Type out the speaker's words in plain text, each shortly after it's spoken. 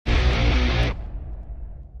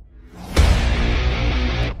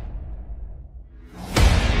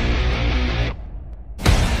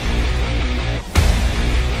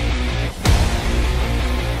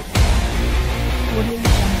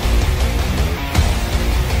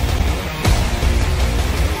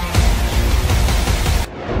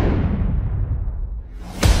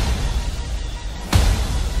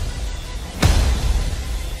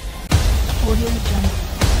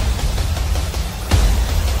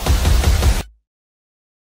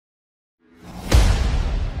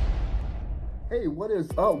Hey, what is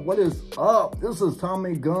up? What is up? This is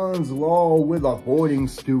Tommy Guns Law with Avoiding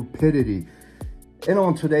Stupidity. And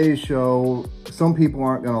on today's show, some people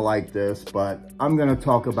aren't going to like this, but I'm going to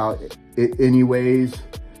talk about it anyways.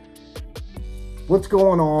 What's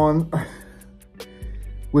going on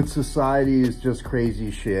with society is just crazy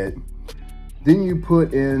shit. Then you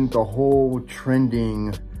put in the whole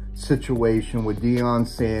trending situation with Deion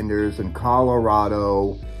Sanders in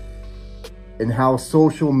Colorado and how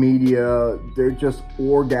social media, they're just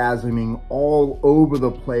orgasming all over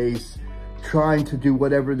the place, trying to do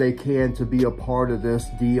whatever they can to be a part of this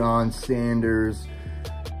Deion Sanders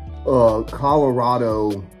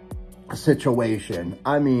Colorado situation.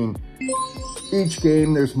 I mean, each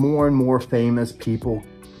game there's more and more famous people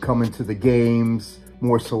coming to the games,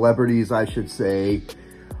 more celebrities, I should say.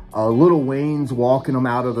 Lil Wayne's walking them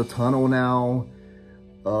out of the tunnel now.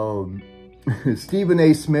 Stephen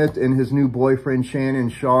A. Smith and his new boyfriend, Shannon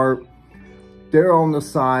Sharp, they're on the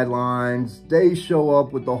sidelines. They show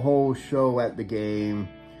up with the whole show at the game.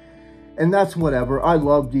 And that's whatever. I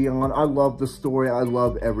love Deion. I love the story. I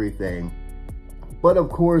love everything. But of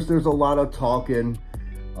course, there's a lot of talking.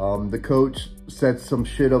 The coach said some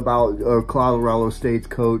shit about, Colorado State's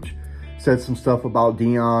coach said some stuff about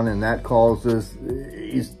Deion, and that causes,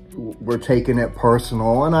 we're taking it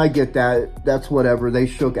personal, and I get that. That's whatever. They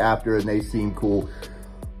shook after and they seem cool.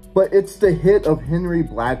 But it's the hit of Henry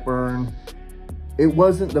Blackburn. It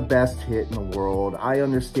wasn't the best hit in the world. I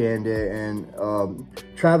understand it, and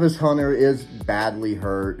Travis Hunter is badly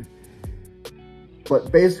hurt.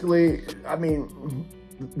 But basically, I mean,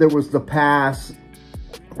 there was the pass.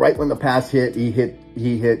 Right when the pass hit, he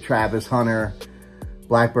hit Travis Hunter.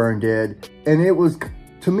 Blackburn did. And it was,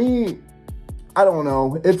 to me, I don't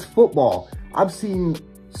know. It's football. I've seen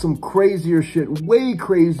some crazier shit, way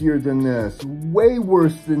crazier than this, way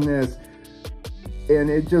worse than this. And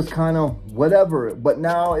it just kind of whatever. But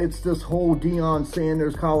now it's this whole Deion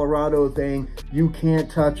Sanders Colorado thing. You can't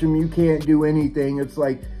touch them. You can't do anything. It's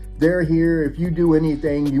like they're here. If you do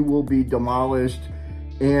anything, you will be demolished.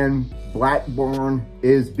 And Blackburn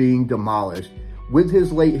is being demolished. With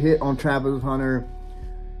his late hit on Travis Hunter,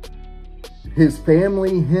 his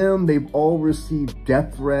family, they've all received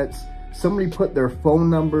death threats. Somebody put their phone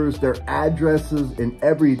numbers, their addresses, and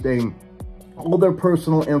everything, all their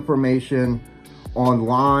personal information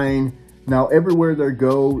online. Now, everywhere they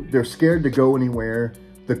go, they're scared to go anywhere.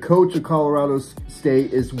 The coach of Colorado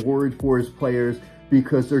State is worried for his players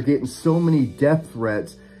because they're getting so many death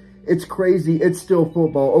threats. It's crazy. It's still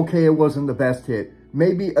football. Okay, it wasn't the best hit.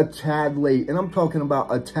 Maybe a tad late, and I'm talking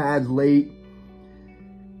about a tad late.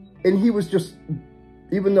 And he was just,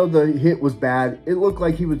 even though the hit was bad, it looked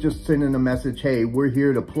like he was just sending a message, hey, we're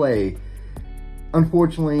here to play.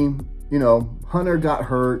 Unfortunately, you know, Hunter got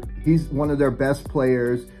hurt. He's one of their best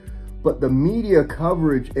players. But the media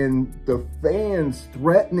coverage and the fans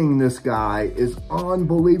threatening this guy is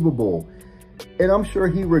unbelievable. And I'm sure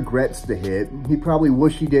he regrets the hit. He probably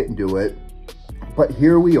wish he didn't do it. But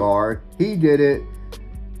here we are. He did it.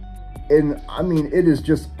 And, I mean, it is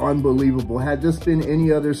just unbelievable. Had this been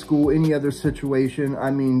any other school, any other situation,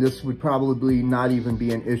 I mean, this would probably not even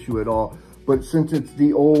be an issue at all. But since it's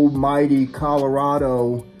the old mighty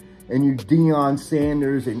Colorado and you Deion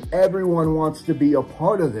Sanders and everyone wants to be a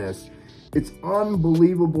part of this, it's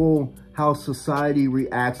unbelievable how society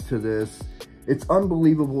reacts to this. It's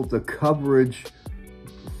unbelievable the coverage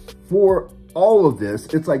for all of this.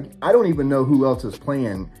 It's like, I don't even know who else is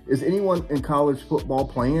playing. Is anyone in college football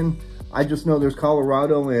playing? I just know there's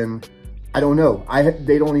Colorado, and I don't know.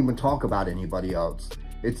 They don't even talk about anybody else.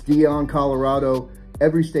 It's Deion, Colorado,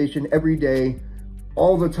 every station, every day,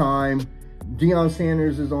 all the time. Deion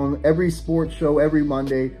Sanders is on every sports show every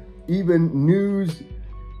Monday, even news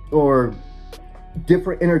or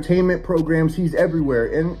different entertainment programs. He's everywhere,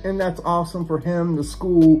 and that's awesome for him. The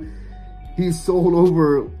school, he's sold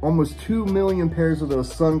over almost 2 million pairs of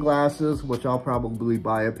those sunglasses, which I'll probably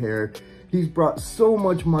buy a pair. He's brought so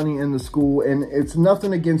much money in the school, and it's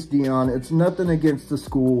nothing against Deion. It's nothing against the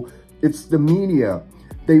school. It's the media.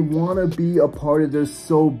 They want to be a part of this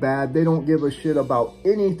so bad. They don't give a shit about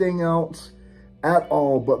anything else at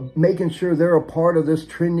all, but making sure they're a part of this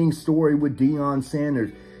trending story with Deion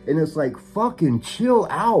Sanders. And it's like, fucking chill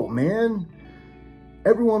out, man.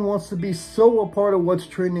 Everyone wants to be so a part of what's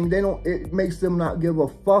trending. It makes them not give a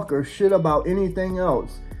fuck or shit about anything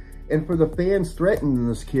else. And for the fans threatening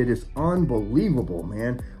this kid is unbelievable,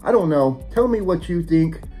 man. I don't know. Tell me what you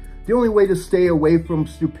think. The only way to stay away from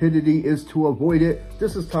stupidity is to avoid it.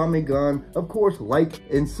 This is Tommy Gunn. Of course, like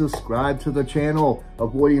and subscribe to the channel,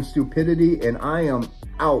 Avoiding Stupidity. And I am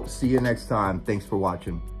out. See you next time. Thanks for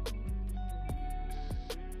watching.